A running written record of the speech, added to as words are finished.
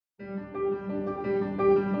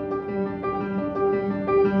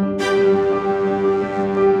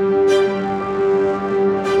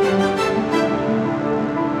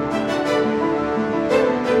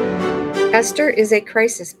Esther is a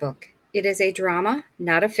crisis book. It is a drama,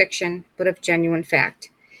 not a fiction, but of genuine fact.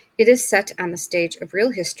 It is set on the stage of real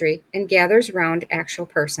history and gathers round actual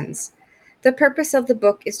persons. The purpose of the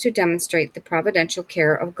book is to demonstrate the providential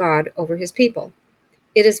care of God over his people.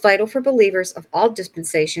 It is vital for believers of all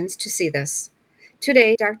dispensations to see this.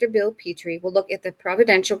 Today, Dr. Bill Petrie will look at the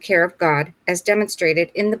providential care of God as demonstrated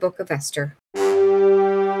in the book of Esther.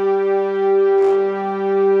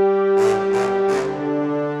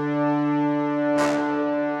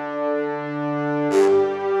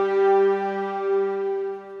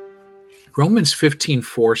 Romans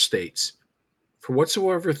 15:4 states, "For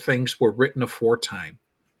whatsoever things were written aforetime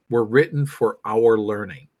were written for our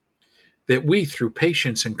learning, that we, through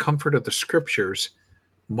patience and comfort of the Scriptures,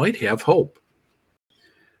 might have hope."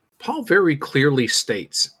 Paul very clearly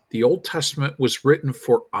states the Old Testament was written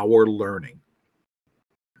for our learning.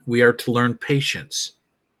 We are to learn patience,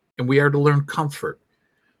 and we are to learn comfort,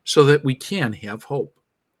 so that we can have hope.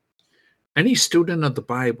 Any student of the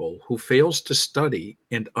Bible who fails to study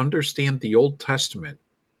and understand the Old Testament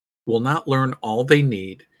will not learn all they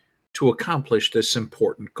need to accomplish this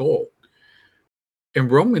important goal. In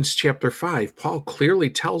Romans chapter 5, Paul clearly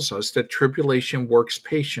tells us that tribulation works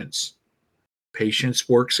patience, patience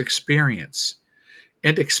works experience,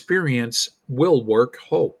 and experience will work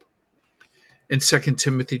hope. In 2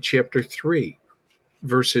 Timothy chapter 3,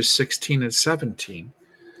 verses 16 and 17,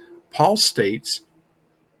 Paul states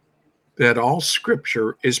that all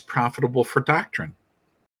Scripture is profitable for doctrine,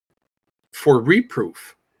 for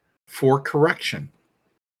reproof, for correction,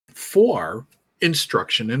 for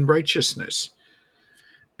instruction in righteousness.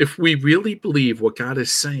 If we really believe what God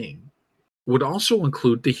is saying, would also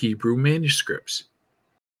include the Hebrew manuscripts.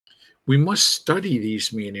 We must study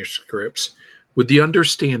these manuscripts with the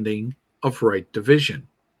understanding of right division.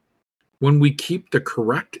 When we keep the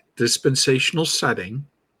correct dispensational setting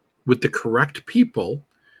with the correct people,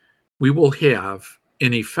 we will have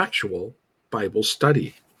an effectual Bible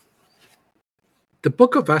study. The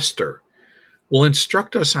book of Esther will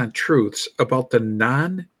instruct us on truths about the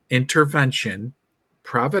non-intervention,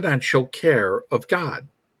 providential care of God.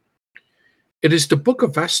 It is the book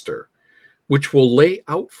of Esther which will lay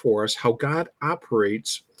out for us how God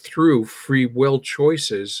operates through free will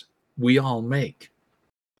choices we all make.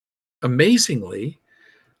 Amazingly,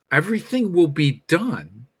 everything will be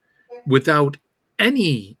done without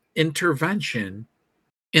any intervention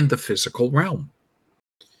in the physical realm.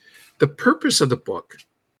 The purpose of the book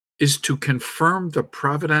is to confirm the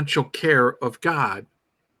providential care of God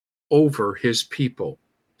over his people.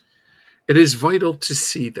 It is vital to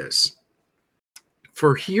see this,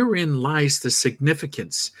 for herein lies the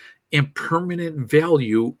significance and permanent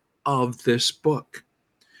value of this book.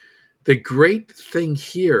 The great thing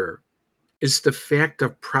here is the fact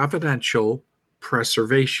of providential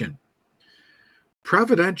preservation.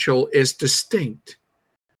 Providential is distinct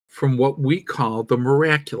from what we call the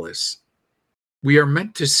miraculous. We are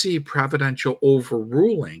meant to see providential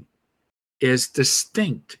overruling as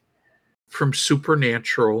distinct from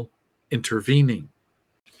supernatural intervening.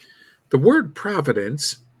 The word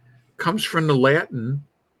providence comes from the Latin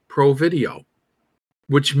provideo,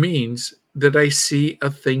 which means that I see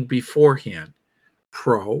a thing beforehand.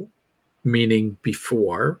 Pro meaning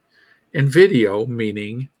before, and video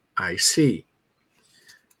meaning I see.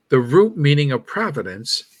 The root meaning of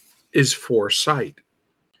providence is foresight.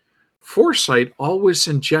 Foresight always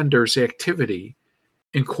engenders activity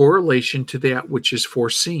in correlation to that which is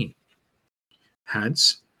foreseen.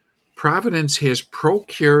 Hence, providence has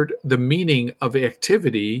procured the meaning of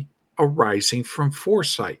activity arising from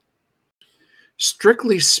foresight.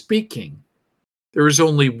 Strictly speaking, there is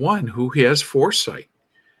only one who has foresight,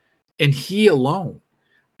 and he alone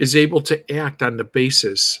is able to act on the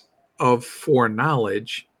basis of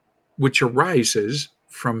foreknowledge which arises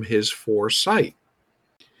from his foresight.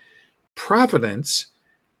 Providence,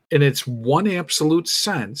 in its one absolute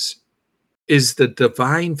sense, is the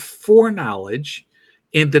divine foreknowledge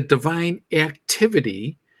and the divine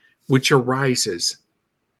activity which arises.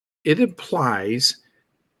 It implies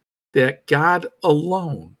that God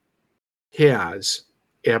alone has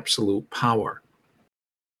absolute power.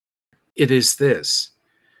 It is this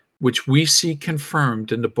which we see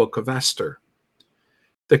confirmed in the book of Esther.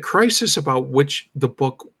 The crisis about which the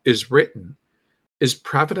book is written is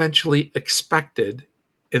providentially expected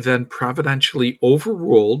and then providentially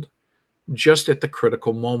overruled just at the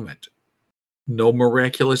critical moment. No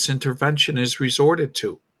miraculous intervention is resorted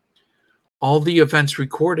to. All the events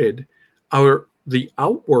recorded are the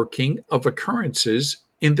outworking of occurrences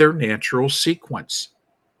in their natural sequence.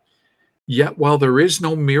 Yet, while there is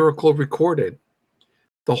no miracle recorded,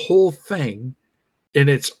 the whole thing and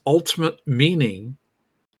its ultimate meaning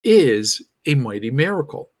is a mighty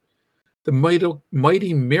miracle. The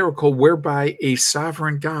mighty miracle whereby a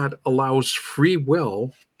sovereign God allows free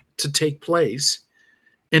will to take place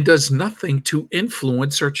and does nothing to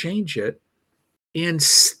influence or change it, and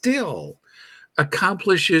still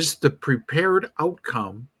accomplishes the prepared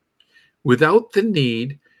outcome without the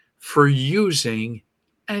need for using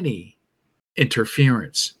any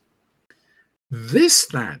interference. This,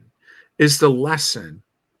 then, is the lesson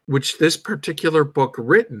which this particular book,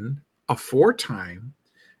 written aforetime,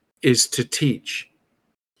 is to teach,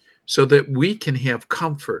 so that we can have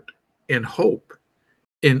comfort and hope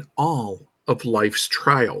in all of life's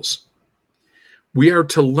trials. We are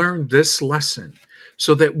to learn this lesson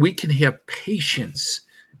so that we can have patience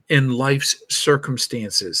in life's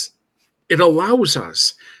circumstances. It allows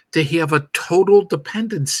us to have a total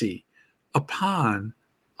dependency upon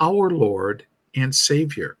our Lord and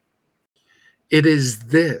Savior. It is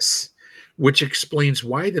this which explains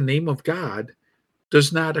why the name of God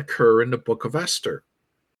does not occur in the book of Esther.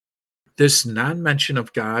 This non mention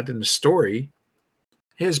of God in the story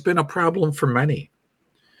has been a problem for many.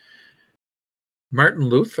 Martin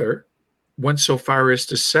Luther went so far as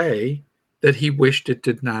to say that he wished it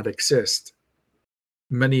did not exist.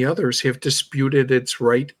 Many others have disputed its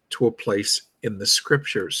right to a place in the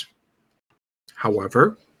scriptures.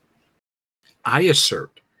 However, I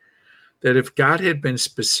assert that if God had been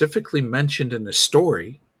specifically mentioned in the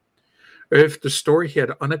story, or if the story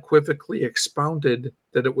had unequivocally expounded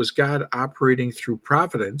that it was God operating through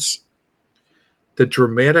providence, the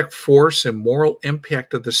dramatic force and moral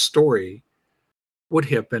impact of the story would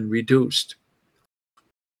have been reduced.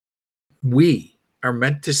 We are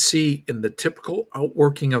meant to see in the typical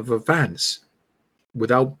outworking of events,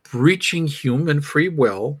 without breaching human free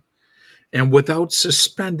will and without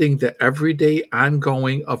suspending the everyday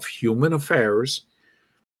ongoing of human affairs,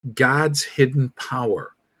 God's hidden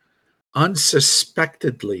power,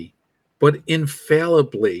 unsuspectedly but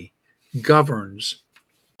infallibly governs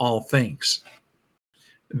all things.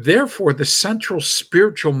 Therefore, the central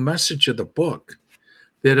spiritual message of the book,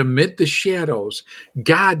 that amid the shadows,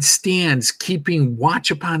 God stands keeping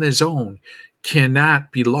watch upon his own,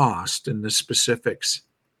 cannot be lost in the specifics.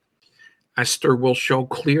 Esther will show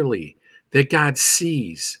clearly that God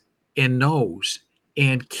sees and knows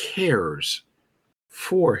and cares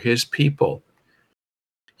for his people.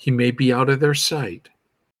 He may be out of their sight,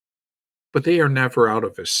 but they are never out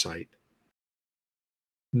of his sight.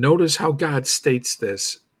 Notice how God states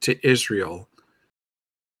this to Israel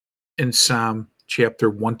in Psalm chapter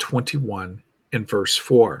 121 and verse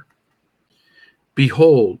 4.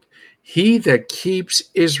 Behold, he that keeps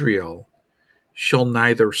Israel shall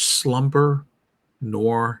neither slumber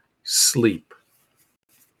nor sleep.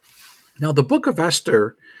 Now, the book of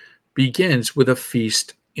Esther begins with a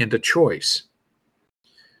feast and a choice.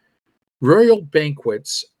 Royal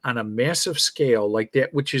banquets on a massive scale, like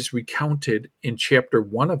that which is recounted in chapter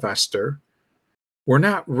 1 of Esther, were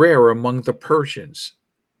not rare among the Persians.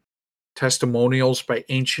 Testimonials by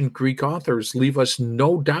ancient Greek authors leave us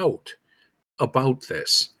no doubt about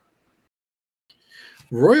this.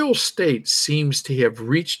 Royal state seems to have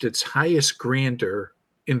reached its highest grandeur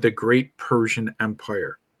in the great Persian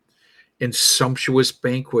Empire, and sumptuous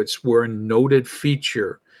banquets were a noted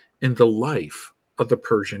feature in the life of the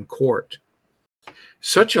Persian court.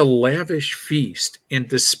 Such a lavish feast and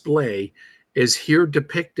display as here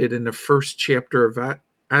depicted in the first chapter of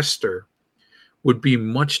Esther would be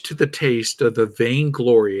much to the taste of the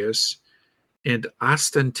vainglorious and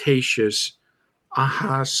ostentatious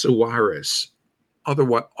Ahasuerus,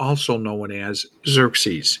 otherwise also known as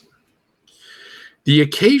Xerxes. The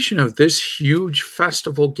occasion of this huge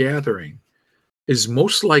festival gathering is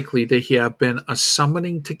most likely to have been a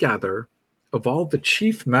summoning together of all the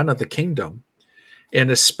chief men of the kingdom,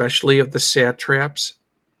 and especially of the satraps,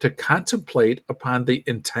 to contemplate upon the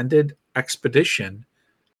intended expedition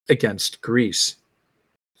against Greece.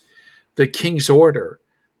 The king's order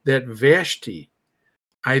that Vashti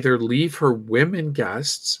either leave her women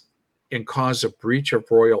guests and cause a breach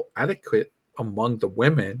of royal etiquette among the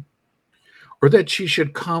women, or that she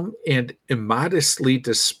should come and immodestly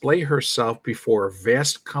display herself before a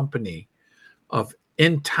vast company of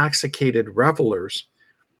intoxicated revelers,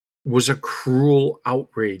 was a cruel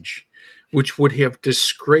outrage which would have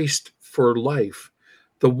disgraced for life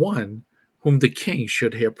the one whom the king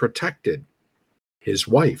should have protected, his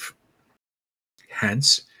wife.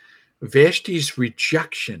 Hence, Vashti's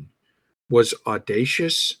rejection was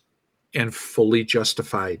audacious and fully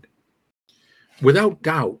justified. Without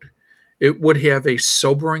doubt, it would have a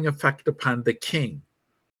sobering effect upon the king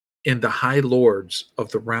and the high lords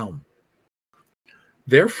of the realm.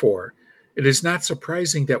 Therefore, it is not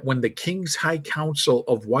surprising that when the king's high council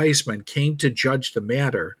of wise men came to judge the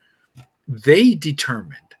matter, they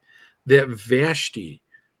determined that Vashti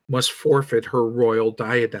must forfeit her royal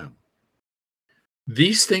diadem.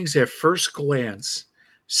 These things at first glance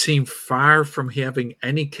seem far from having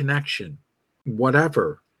any connection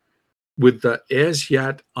whatever with the as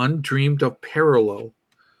yet undreamed of peril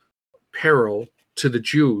to the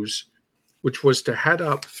Jews, which was to head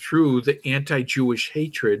up through the anti-Jewish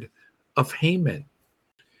hatred of Haman,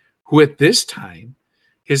 who at this time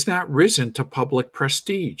has not risen to public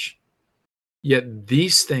prestige. Yet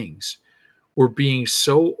these things were being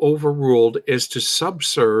so overruled as to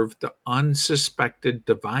subserve the unsuspected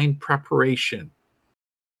divine preparation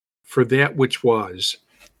for that which was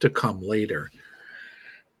to come later.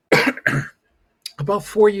 About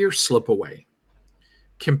 4 years slip away.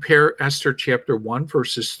 Compare Esther chapter 1,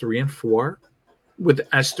 verses 3 and 4 with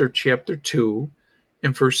Esther chapter 2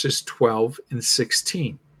 and verses 12 and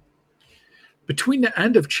 16. Between the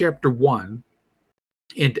end of chapter 1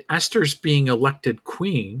 and Esther's being elected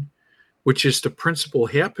queen, which is the principal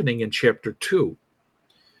happening in chapter 2,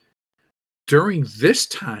 during this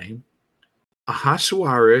time,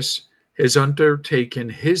 Ahasuerus has undertaken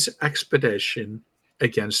his expedition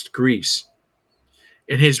against Greece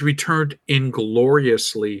and has returned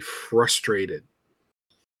ingloriously frustrated.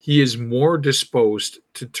 He is more disposed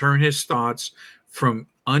to turn his thoughts from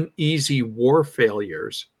uneasy war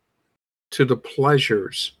failures to the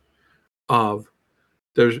pleasures of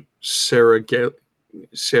the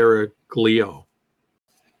Seraglio.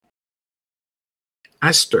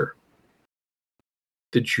 Esther,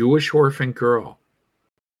 the Jewish orphan girl,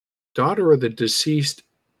 daughter of the deceased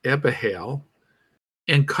Abihail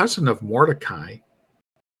and cousin of Mordecai,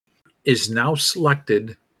 is now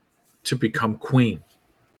selected to become queen.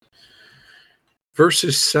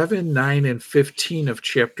 Verses 7, 9, and 15 of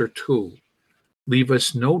chapter 2 leave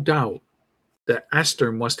us no doubt that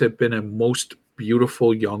Esther must have been a most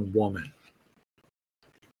beautiful young woman.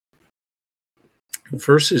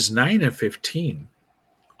 Verses 9 and 15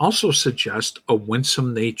 also suggest a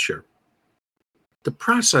winsome nature. The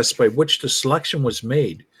process by which the selection was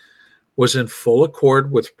made was in full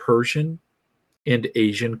accord with Persian and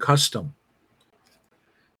Asian custom.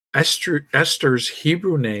 Esther's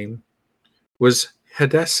Hebrew name was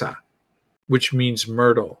Hadassah, which means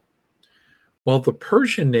myrtle, while the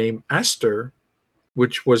Persian name Esther,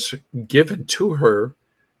 which was given to her,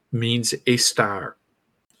 means a star.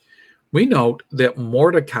 We note that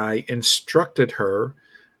Mordecai instructed her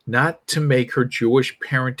not to make her Jewish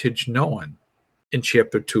parentage known in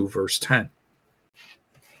chapter 2, verse 10,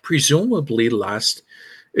 presumably lest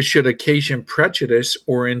it should occasion prejudice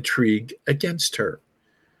or intrigue against her.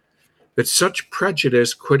 That such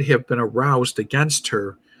prejudice could have been aroused against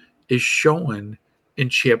her is shown in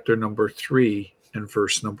chapter number 3 and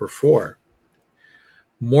verse number 4.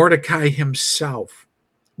 Mordecai himself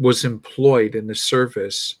was employed in the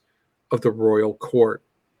service of the royal court.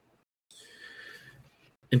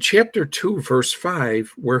 In chapter 2, verse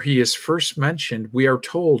 5, where he is first mentioned, we are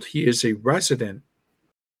told he is a resident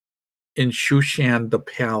in Shushan the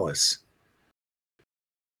palace.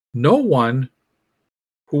 No one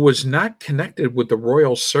who was not connected with the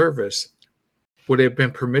royal service would have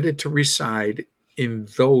been permitted to reside in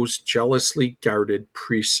those jealously guarded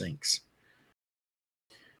precincts.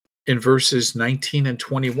 In verses 19 and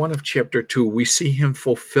 21 of chapter 2, we see him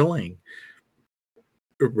fulfilling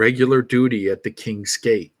regular duty at the king's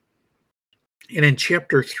gate. And in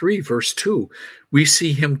chapter 3, verse 2, we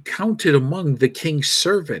see him counted among the king's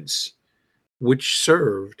servants, which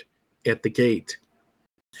served at the gate.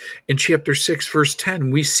 In chapter 6, verse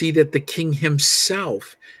 10, we see that the king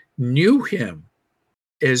himself knew him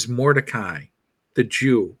as Mordecai, the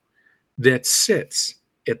Jew, that sits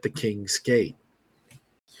at the king's gate.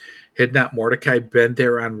 Had not Mordecai been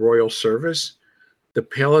there on royal service, the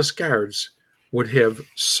palace guards would have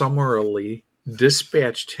summarily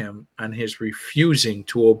dispatched him on his refusing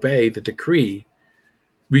to obey the decree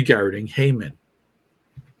regarding Haman.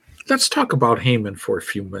 Let's talk about Haman for a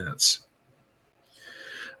few minutes.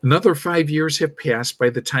 Another 5 years have passed by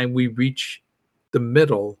the time we reach the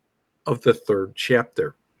middle of the 3rd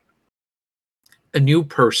chapter. A new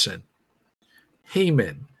person,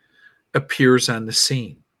 Haman, appears on the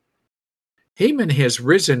scene. Haman has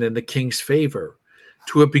risen in the king's favor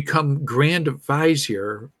to have become grand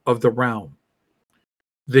vizier of the realm.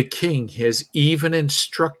 The king has even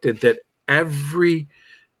instructed that every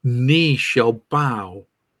knee shall bow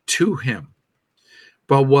to him.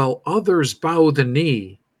 But while others bow the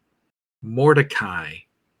knee, Mordecai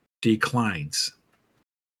declines.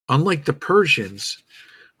 Unlike the Persians,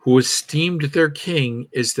 who esteemed their king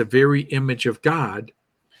as the very image of God,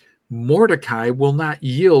 Mordecai will not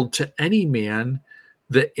yield to any man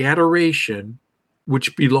the adoration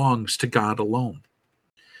which belongs to God alone,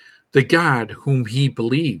 the God whom he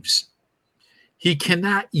believes. He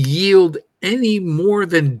cannot yield any more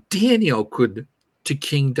than Daniel could to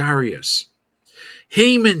King Darius.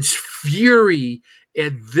 Haman's fury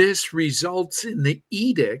at this results in the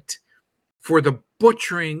edict for the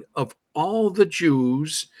butchering of all the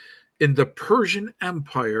Jews in the Persian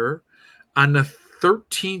Empire on the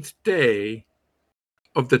 13th day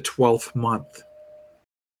of the 12th month.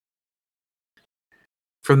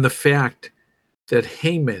 From the fact that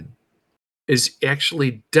Haman is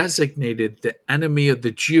actually designated the enemy of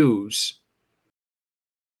the Jews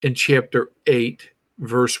in chapter 8,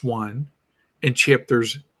 verse 1, in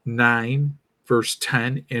chapters 9, verse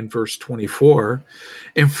 10, and verse 24,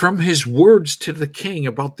 and from his words to the king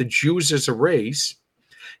about the Jews as a race,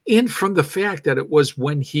 and from the fact that it was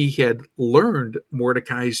when he had learned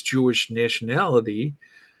Mordecai's Jewish nationality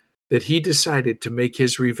that he decided to make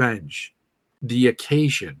his revenge the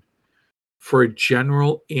occasion for a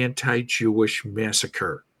general anti-Jewish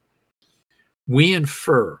massacre. We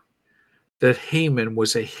infer that Haman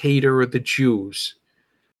was a hater of the Jews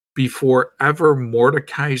before ever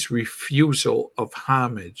Mordecai's refusal of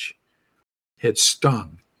homage had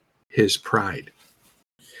stung his pride.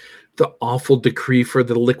 The awful decree for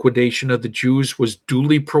the liquidation of the Jews was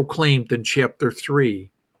duly proclaimed in chapter 3,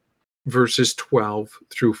 verses 12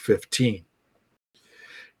 through 15.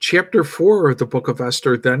 Chapter 4 of the book of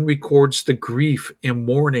Esther then records the grief and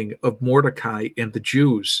mourning of Mordecai and the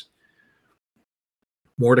Jews.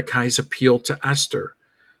 Mordecai's appeal to Esther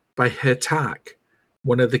by Hatak,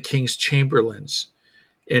 one of the king's chamberlains,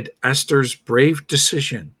 and Esther's brave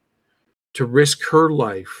decision to risk her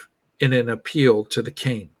life in an appeal to the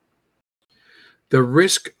king. The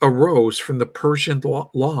risk arose from the Persian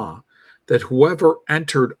law that whoever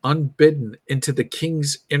entered unbidden into the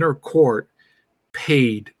king's inner court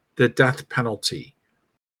paid the death penalty.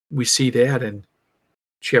 We see that in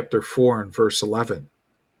chapter 4 and verse 11.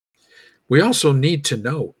 We also need to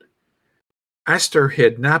note Esther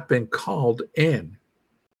had not been called in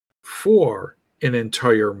for an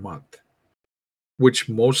entire month, which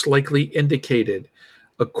most likely indicated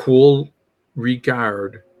a cool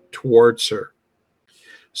regard towards her.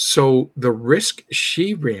 So the risk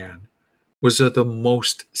she ran was of the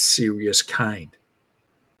most serious kind.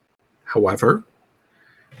 However,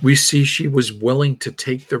 we see she was willing to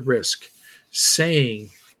take the risk,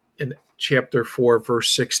 saying in chapter 4, verse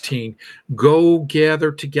 16, "Go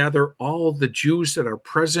gather together all the Jews that are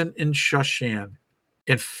present in Shushan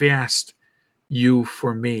and fast you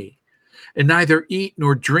for me, and neither eat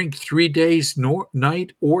nor drink 3 days, nor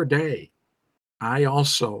night or day. I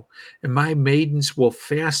also and my maidens will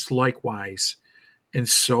fast likewise, and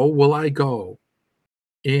so will I go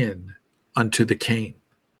in unto the king,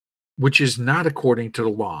 which is not according to the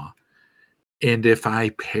law. And if I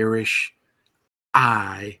perish,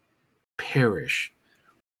 I perish."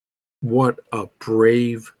 What a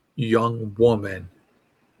brave young woman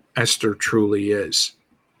Esther truly is.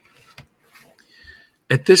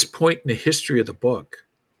 At this point in the history of the book,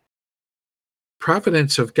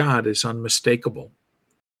 providence of God is unmistakable.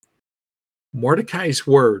 Mordecai's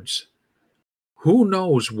words, "Who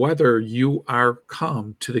knows whether you are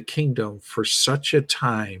come to the kingdom for such a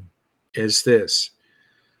time as this,"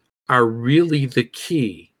 are really the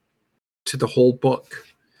key to the whole book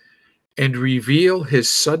and reveal his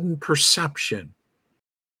sudden perception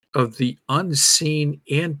of the unseen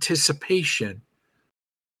anticipation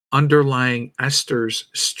underlying Esther's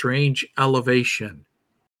strange elevation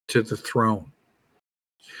to the throne.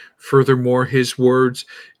 Furthermore, his words,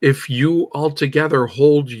 "If you altogether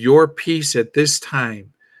hold your peace at this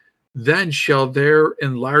time, then shall their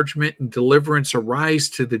enlargement and deliverance arise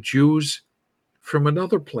to the Jews from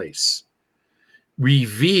another place,"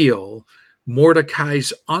 reveal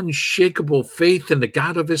Mordecai's unshakable faith in the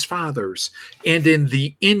God of his fathers and in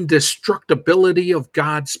the indestructibility of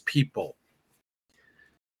God's people.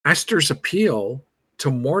 Esther's appeal to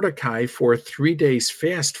Mordecai for a 3 days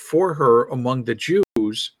fast for her among the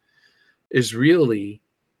Jews is really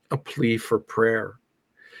a plea for prayer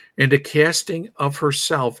and a casting of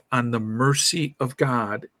herself on the mercy of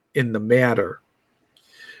God in the matter.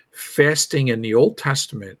 Fasting in the Old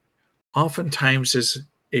Testament oftentimes is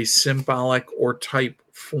a symbolic or type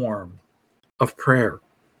form of prayer.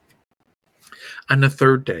 On the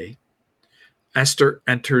 3rd day, Esther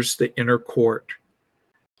enters the inner court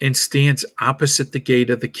and stands opposite the gate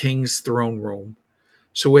of the king's throne room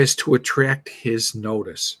so as to attract his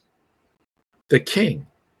notice. The king,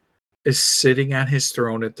 is sitting on his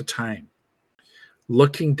throne at the time,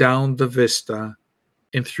 looking down the vista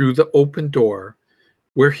and through the open door,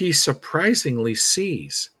 where he surprisingly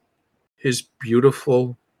sees his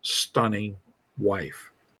beautiful, stunning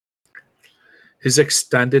wife. His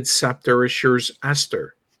extended scepter assures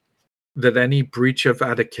Esther that any breach of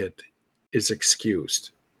etiquette is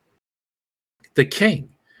excused. The king,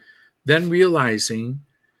 then realizing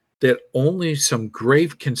that only some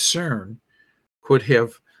grave concern could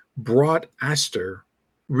have brought Esther,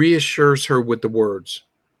 reassures her with the words,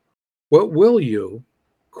 "What will you,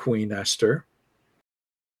 Queen Esther?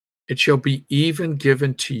 It shall be even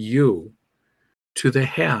given to you to the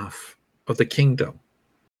half of the kingdom."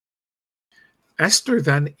 Esther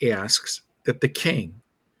then asks that the king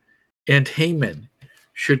and Haman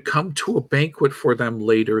should come to a banquet for them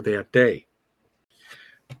later that day.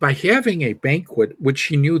 By having a banquet which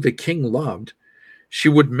she knew the king loved, she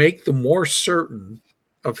would make the more certain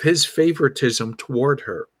of his favoritism toward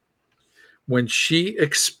her when she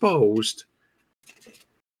exposed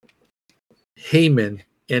Haman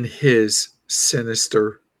and his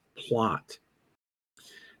sinister plot.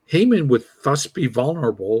 Haman would thus be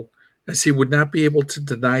vulnerable, as he would not be able to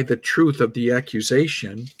deny the truth of the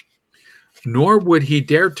accusation, nor would he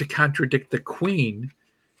dare to contradict the queen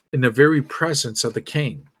in the very presence of the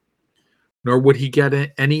king, nor would he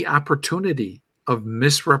get any opportunity of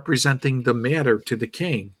misrepresenting the matter to the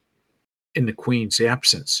king in the queen's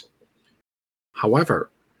absence.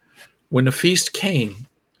 However, when the feast came,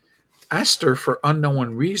 Esther, for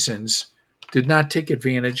unknown reasons, did not take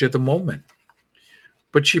advantage of the moment,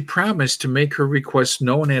 but she promised to make her request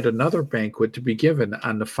known at another banquet to be given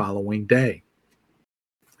on the following day.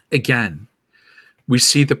 Again, we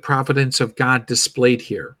see the providence of God displayed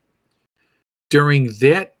here. During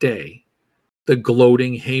that day, the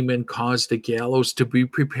gloating Haman caused the gallows to be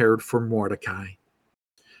prepared for Mordecai.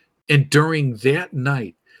 And during that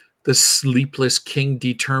night, the sleepless king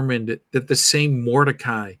determined that the same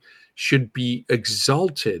Mordecai should be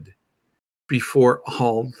exalted before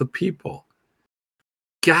all the people.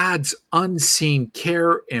 God's unseen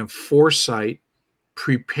care and foresight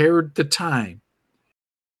prepared the time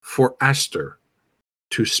for Esther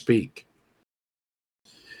to speak.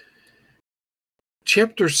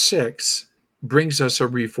 Chapter 6 brings us a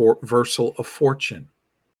reversal of fortune,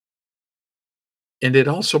 and it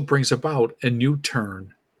also brings about a new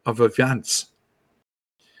turn of events.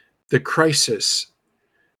 The crisis,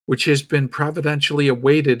 which has been providentially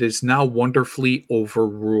awaited, is now wonderfully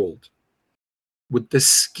overruled. With the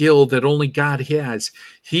skill that only God has,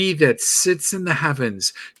 he that sits in the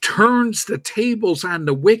heavens turns the tables on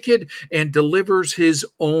the wicked and delivers his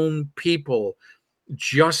own people.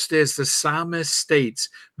 Just as the psalmist states,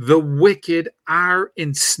 the wicked are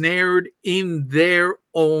ensnared in their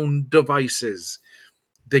own devices.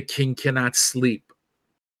 The king cannot sleep,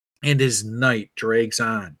 and his night drags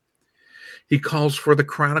on. He calls for the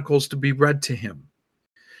chronicles to be read to him.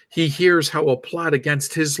 He hears how a plot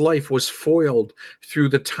against his life was foiled through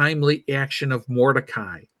the timely action of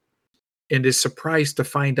Mordecai, and is surprised to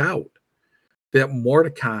find out that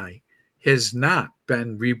Mordecai has not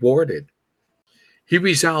been rewarded. He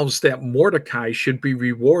resolves that Mordecai should be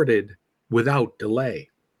rewarded without delay.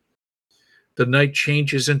 The night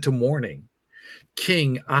changes into morning.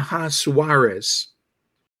 King Ahasuerus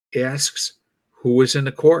asks who is in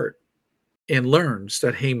the court and learns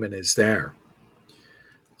that Haman is there.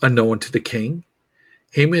 Unknown to the king,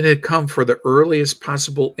 Haman had come for the earliest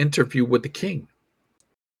possible interview with the king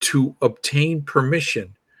to obtain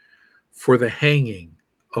permission for the hanging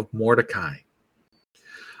of Mordecai.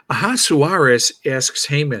 Ahasuerus asks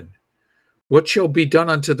Haman, "What shall be done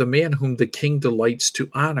unto the man whom the king delights to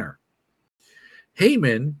honor?"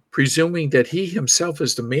 Haman, presuming that he himself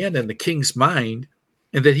is the man in the king's mind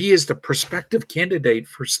and that he is the prospective candidate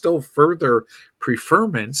for still further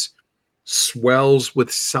preferments, swells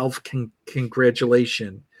with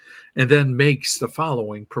self-congratulation and then makes the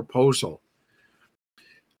following proposal.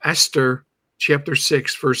 Esther chapter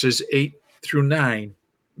 6, verses 8 through 9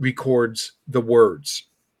 records the words,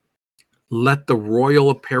 "Let the royal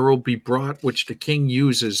apparel be brought which the king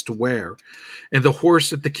uses to wear, and the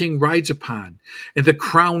horse that the king rides upon, and the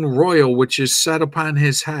crown royal which is set upon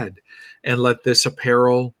his head. And let this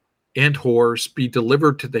apparel and horse be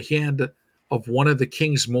delivered to the hand of one of the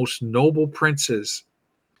king's most noble princes,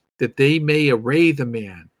 that they may array the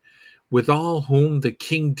man with all whom the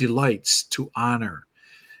king delights to honor,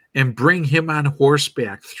 and bring him on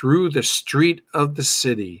horseback through the street of the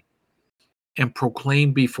city, and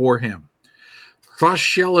proclaim before him, Thus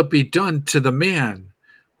shall it be done to the man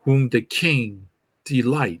whom the king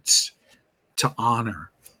delights to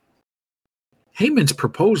honor." Haman's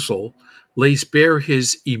proposal lays bare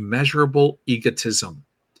his immeasurable egotism,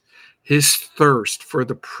 his thirst for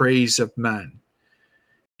the praise of men,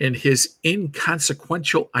 and his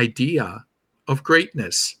inconsequential idea of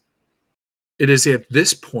greatness. It is at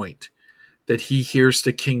this point that he hears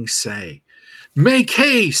the king say, "Make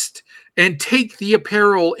haste and take the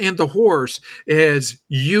apparel and the horse, as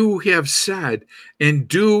you have said, and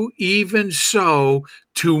do even so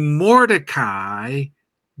to Mordecai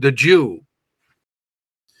the Jew."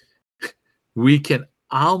 We can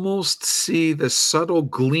almost see the subtle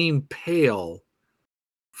gleam pale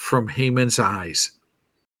from Haman's eyes.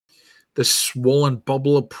 The swollen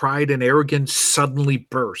bubble of pride and arrogance suddenly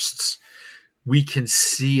bursts. We can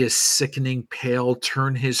see a sickening pale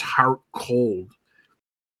turn his heart cold.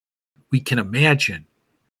 We can imagine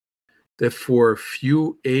that for a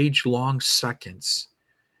few age-long seconds,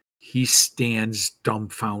 he stands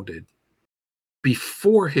dumbfounded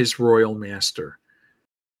before his royal master.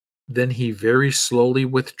 Then he very slowly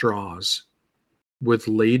withdraws with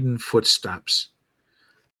laden footsteps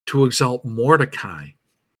to exalt Mordecai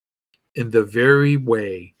in the very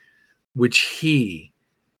way which he,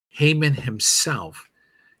 Haman himself,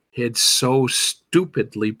 had so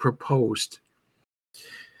stupidly proposed.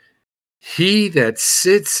 He that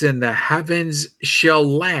sits in the heavens shall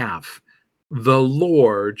laugh, the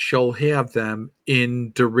Lord shall have them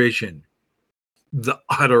in derision. The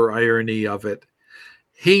utter irony of it.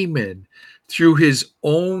 Haman, through his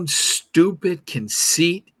own stupid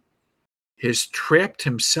conceit, has trapped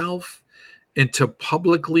himself into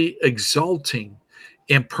publicly exalting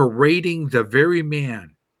and parading the very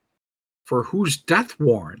man for whose death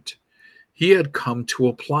warrant he had come to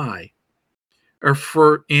apply,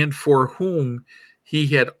 and for whom he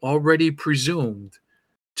had already presumed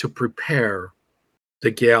to prepare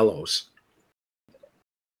the gallows.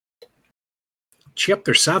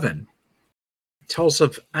 Chapter 7 tells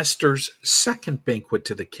of Esther's second banquet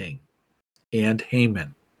to the king and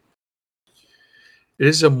Haman. It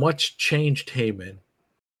is a much changed Haman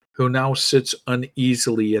who now sits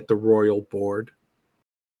uneasily at the royal board.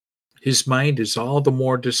 His mind is all the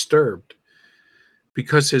more disturbed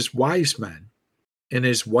because his wise men and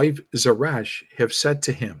his wife Zeresh have said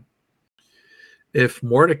to him, "If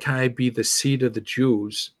Mordecai be the seed of the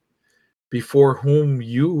Jews, before whom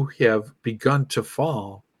you have begun to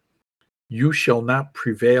fall, you shall not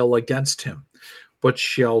prevail against him, but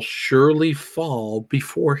shall surely fall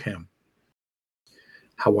before him."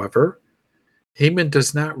 However, Haman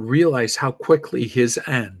does not realize how quickly his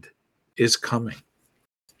end is coming.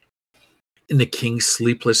 In the king's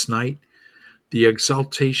sleepless night, the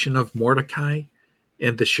exaltation of Mordecai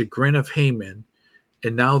and the chagrin of Haman,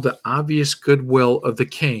 and now the obvious goodwill of the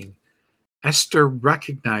king, Esther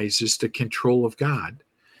recognizes the control of God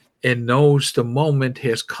and knows the moment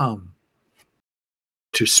has come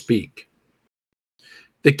to speak.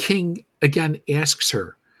 The king again asks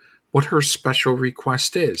her what her special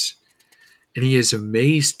request is, and he is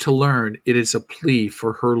amazed to learn it is a plea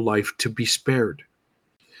for her life to be spared.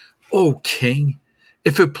 "O king,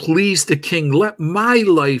 if it please the king, let my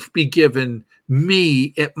life be given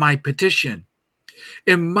me at my petition,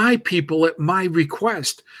 and my people at my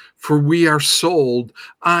request, for we are sold,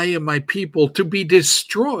 I and my people, to be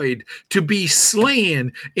destroyed, to be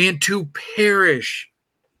slain, and to perish."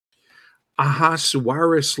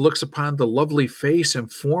 Ahasuerus looks upon the lovely face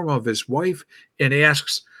and form of his wife and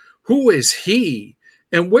asks, "Who is he,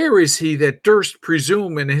 and where is he that durst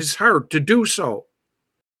presume in his heart to do so?"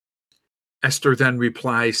 Esther then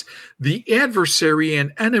replies, "The adversary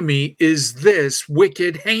and enemy is this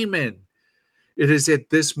wicked Haman." It is at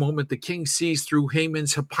this moment the king sees through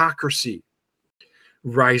Haman's hypocrisy.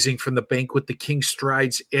 Rising from the banquet, the king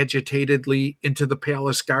strides agitatedly into the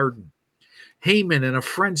palace garden. Haman, in a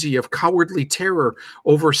frenzy of cowardly terror,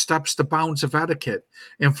 oversteps the bounds of etiquette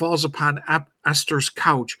and falls upon Esther's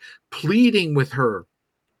couch, pleading with her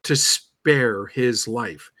to spare his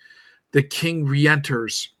life. The king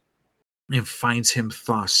re-enters and finds him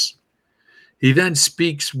thus. He then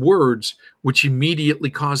speaks words which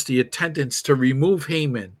immediately cause the attendants to remove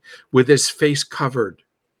Haman with his face covered.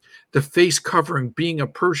 The face covering being a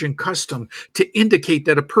Persian custom to indicate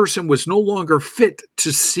that a person was no longer fit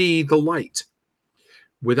to see the light.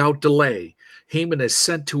 Without delay, Haman is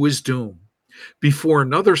sent to his doom. Before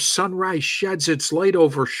another sunrise sheds its light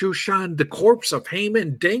over Shushan, the corpse of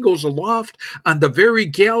Haman dangles aloft on the very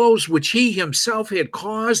gallows which he himself had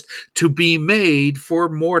caused to be made for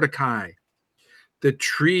Mordecai. The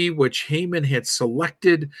tree which Haman had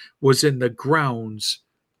selected was in the grounds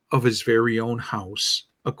of his very own house,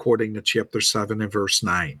 according to chapter 7 and verse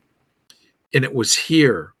 9. And it was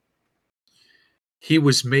here he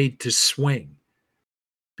was made to swing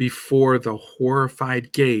before the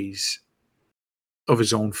horrified gaze of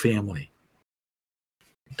his own family.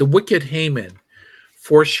 The wicked Haman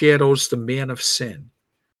foreshadows the man of sin,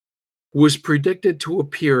 who is predicted to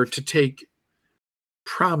appear to take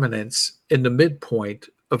prominence in the midpoint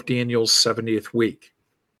of Daniel's 70th week.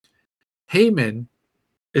 Haman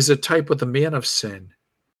is a type of the man of sin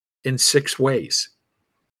in 6 ways.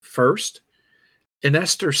 First, in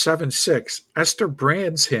Esther 7:6, Esther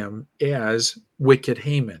brands him as wicked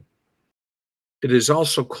Haman. It is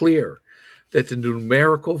also clear that the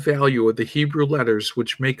numerical value of the Hebrew letters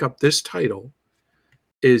which make up this title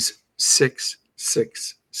is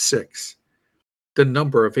 666, the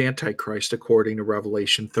number of Antichrist according to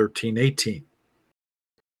Revelation 13:18.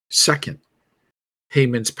 Second,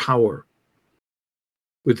 Haman's power.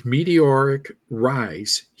 With meteoric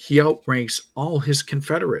rise, he outranks all his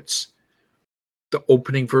confederates. The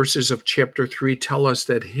opening verses of chapter 3 tell us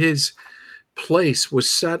that his place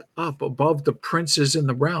was set up above the princes in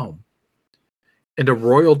the realm, and a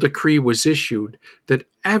royal decree was issued that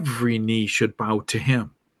every knee should bow to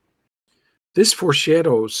him. This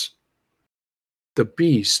foreshadows the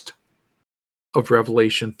beast of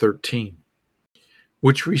Revelation 13,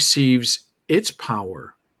 which receives its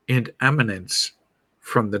power and eminence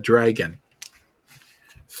from the dragon.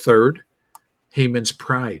 Third, Haman's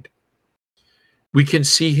pride. We can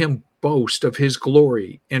see him boast of his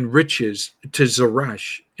glory and riches to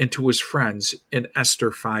Zeresh and to his friends in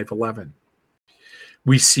Esther 5:11.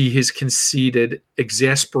 We see his conceited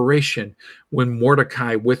exasperation when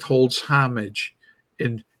Mordecai withholds homage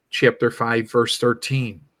in chapter 5, verse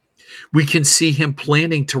 13. We can see him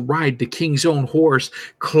planning to ride the king's own horse,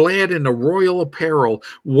 clad in a royal apparel,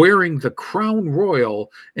 wearing the crown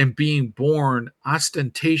royal, and being borne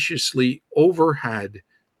ostentatiously overhead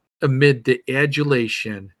amid the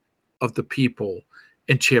adulation of the people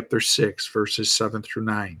in chapter 6, verses 7 through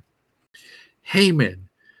 9. Haman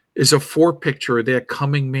is a forepicture of that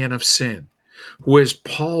coming man of sin, who, as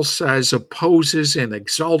Paul says, opposes and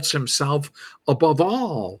exalts himself above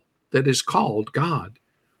all that is called God.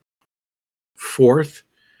 Fourth,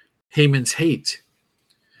 Haman's hate.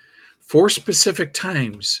 4 specific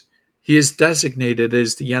times he is designated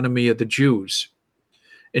as the enemy of the Jews.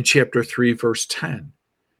 In chapter 3, verse 10,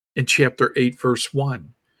 in chapter 8, verse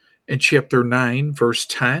 1, in chapter 9, verse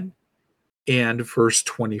 10, and verse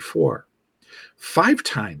 24. 5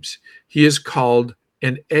 times he is called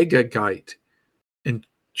an Agagite in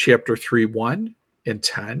chapter 3, 1 and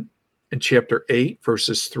 10, in chapter 8,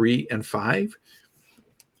 verses 3 and 5,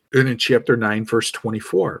 and in chapter 9, verse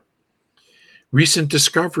 24. Recent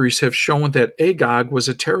discoveries have shown that Agag was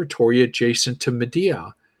a territory adjacent to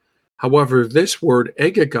Media. However, this word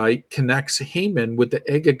Agagite connects Haman with the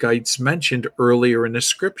Agagites mentioned earlier in the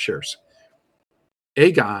scriptures.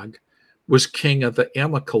 Agag was king of the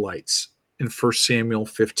Amalekites in 1 Samuel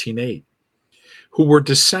 15:8, who were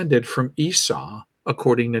descended from Esau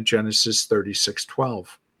according to Genesis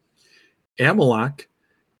 36:12. Amalek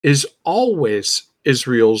is always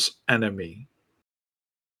Israel's enemy,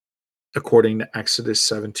 according to Exodus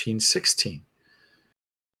 17:16.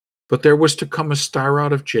 But there was to come a star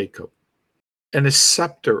out of Jacob, and a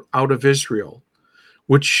scepter out of Israel,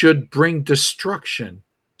 which should bring destruction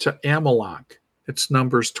to Amalek. It's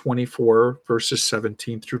Numbers 24, verses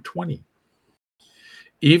 17 through 20.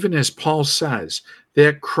 Even as Paul says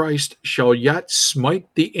that Christ shall yet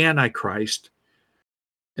smite the Antichrist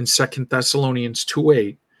in 2 Thessalonians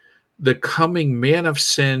 2:8, the coming man of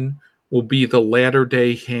sin will be the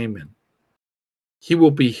latter-day Haman. He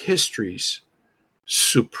will be history's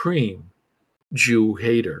supreme Jew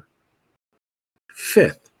hater.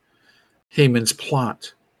 Fifth, Haman's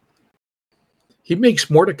plot. He makes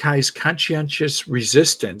Mordecai's conscientious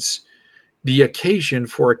resistance the occasion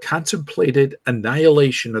for a contemplated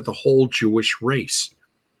annihilation of the whole Jewish race.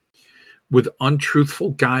 With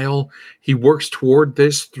untruthful guile, he works toward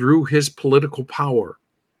this through his political power,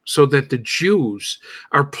 so that the Jews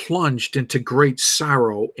are plunged into great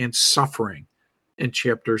sorrow and suffering in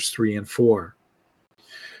chapters 3 and 4.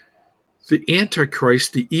 The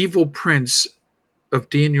Antichrist, the evil prince of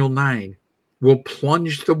Daniel 9, will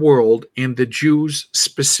plunge the world and the Jews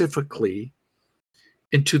specifically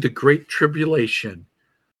into the great tribulation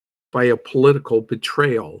by a political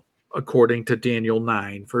betrayal, according to Daniel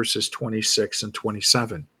 9, verses 26 and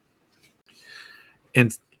 27.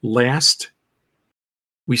 And last,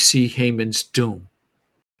 we see Haman's doom.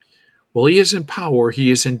 While he is in power,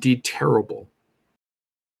 he is indeed terrible,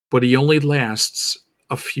 but he only lasts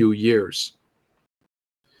a few years.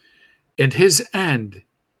 And his end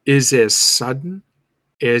is as sudden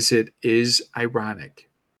as it is ironic.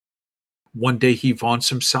 One day he vaunts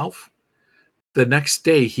himself, The next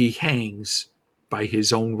day he hangs by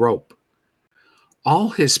his own rope. All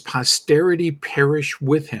his posterity perish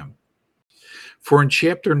with him. For in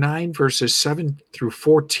chapter 9, verses 7 through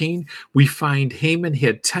 14, we find Haman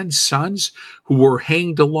had 10 sons who were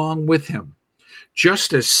hanged along with him.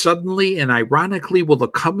 Just as suddenly and ironically will the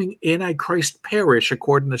coming Antichrist perish,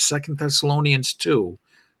 according to 2 Thessalonians 2,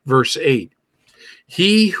 verse 8.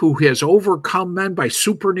 He who has overcome men by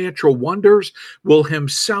supernatural wonders will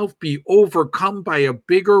himself be overcome by a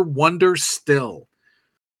bigger wonder still.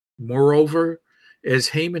 Moreover, as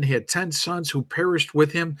Haman had 10 sons who perished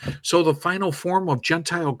with him, so the final form of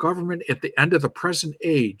Gentile government at the end of the present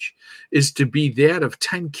age is to be that of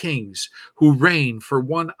 10 kings who reign for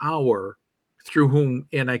 1 hour, through whom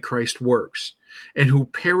Antichrist works, and who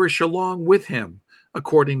perish along with him,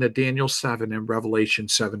 according to Daniel 7 and Revelation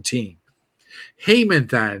 17. Haman,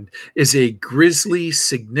 then, is a grisly,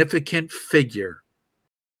 significant figure.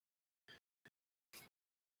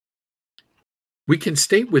 We can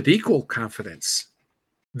state with equal confidence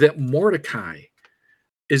that Mordecai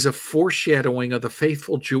is a foreshadowing of the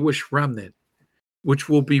faithful Jewish remnant, which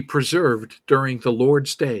will be preserved during the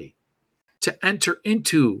Lord's day to enter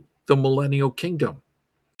into the millennial kingdom.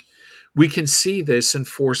 We can see this in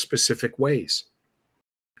 4 specific ways.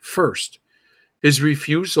 First, his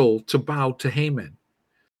refusal to bow to Haman.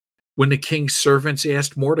 When the king's servants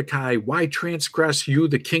asked Mordecai, "Why transgress you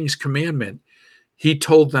the king's commandment?" he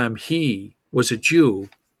told them he was a Jew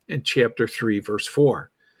in chapter 3, verse 4.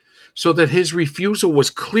 So that his refusal was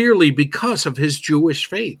clearly because of his Jewish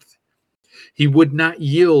faith. He would not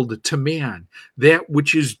yield to man that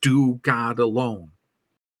which is due God alone.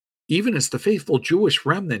 Even as the faithful Jewish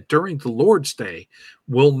remnant during the Lord's day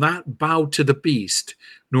will not bow to the beast,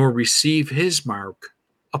 nor receive his mark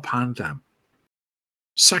upon them.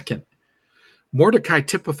 Second, Mordecai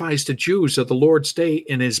typifies the Jews of the Lord's day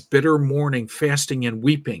in his bitter mourning, fasting, and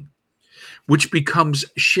weeping, which becomes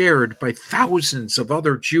shared by thousands of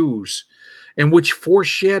other Jews, and which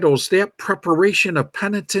foreshadows that preparation of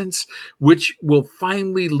penitence which will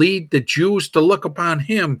finally lead the Jews to look upon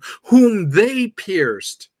him whom they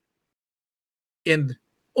pierced and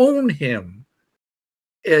own him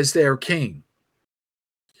as their king.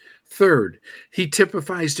 Third, he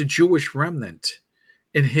typifies the Jewish remnant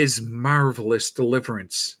in his marvelous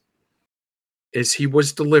deliverance. As he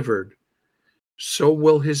was delivered, so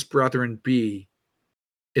will his brethren be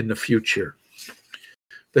in the future.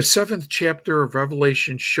 The 7th chapter of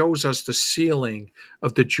Revelation shows us the sealing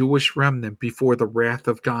of the Jewish remnant before the wrath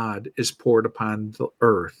of God is poured upon the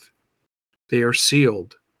earth. They are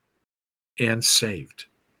sealed and saved.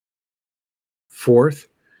 Fourth,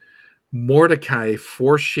 Mordecai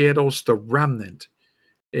foreshadows the remnant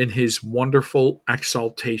in his wonderful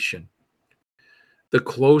exaltation. The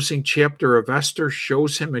closing chapter of Esther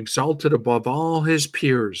shows him exalted above all his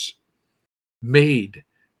peers, made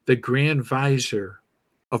the grand vizier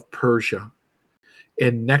of Persia,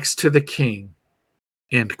 and next to the king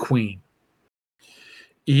and queen.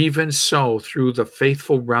 Even so, through the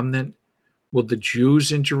faithful remnant, will the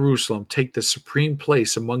Jews in Jerusalem take the supreme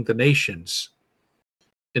place among the nations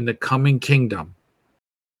in the coming kingdom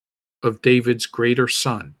of David's greater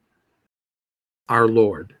son, our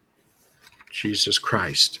Lord, Jesus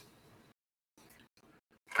Christ.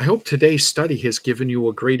 I hope today's study has given you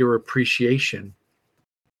a greater appreciation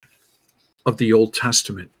of the Old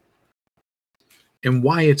Testament and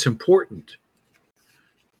why it's important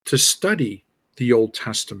to study the Old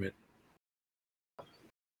Testament.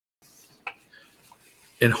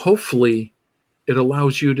 And hopefully it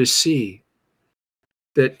allows you to see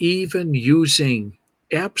that even using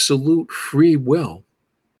absolute free will,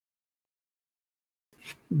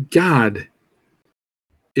 God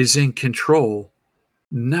is in control,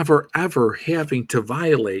 never ever having to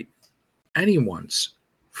violate anyone's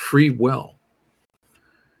free will.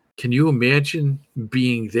 Can you imagine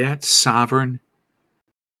being that sovereign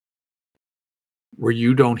where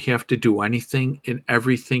you don't have to do anything and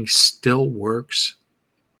everything still works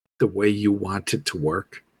the way you want it to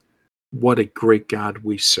work? What a great God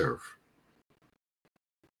we serve.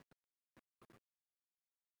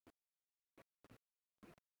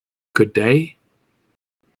 Good day,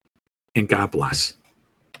 and God bless.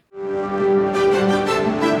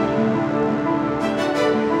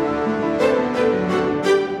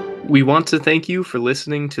 We want to thank you for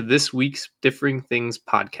listening to this week's Differing Things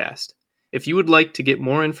podcast. If you would like to get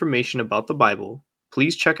more information about the Bible,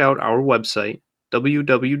 please check out our website,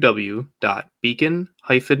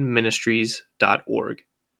 www.beacon-ministries.org.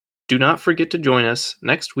 Do not forget to join us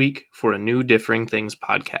next week for a new Differing Things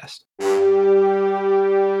podcast.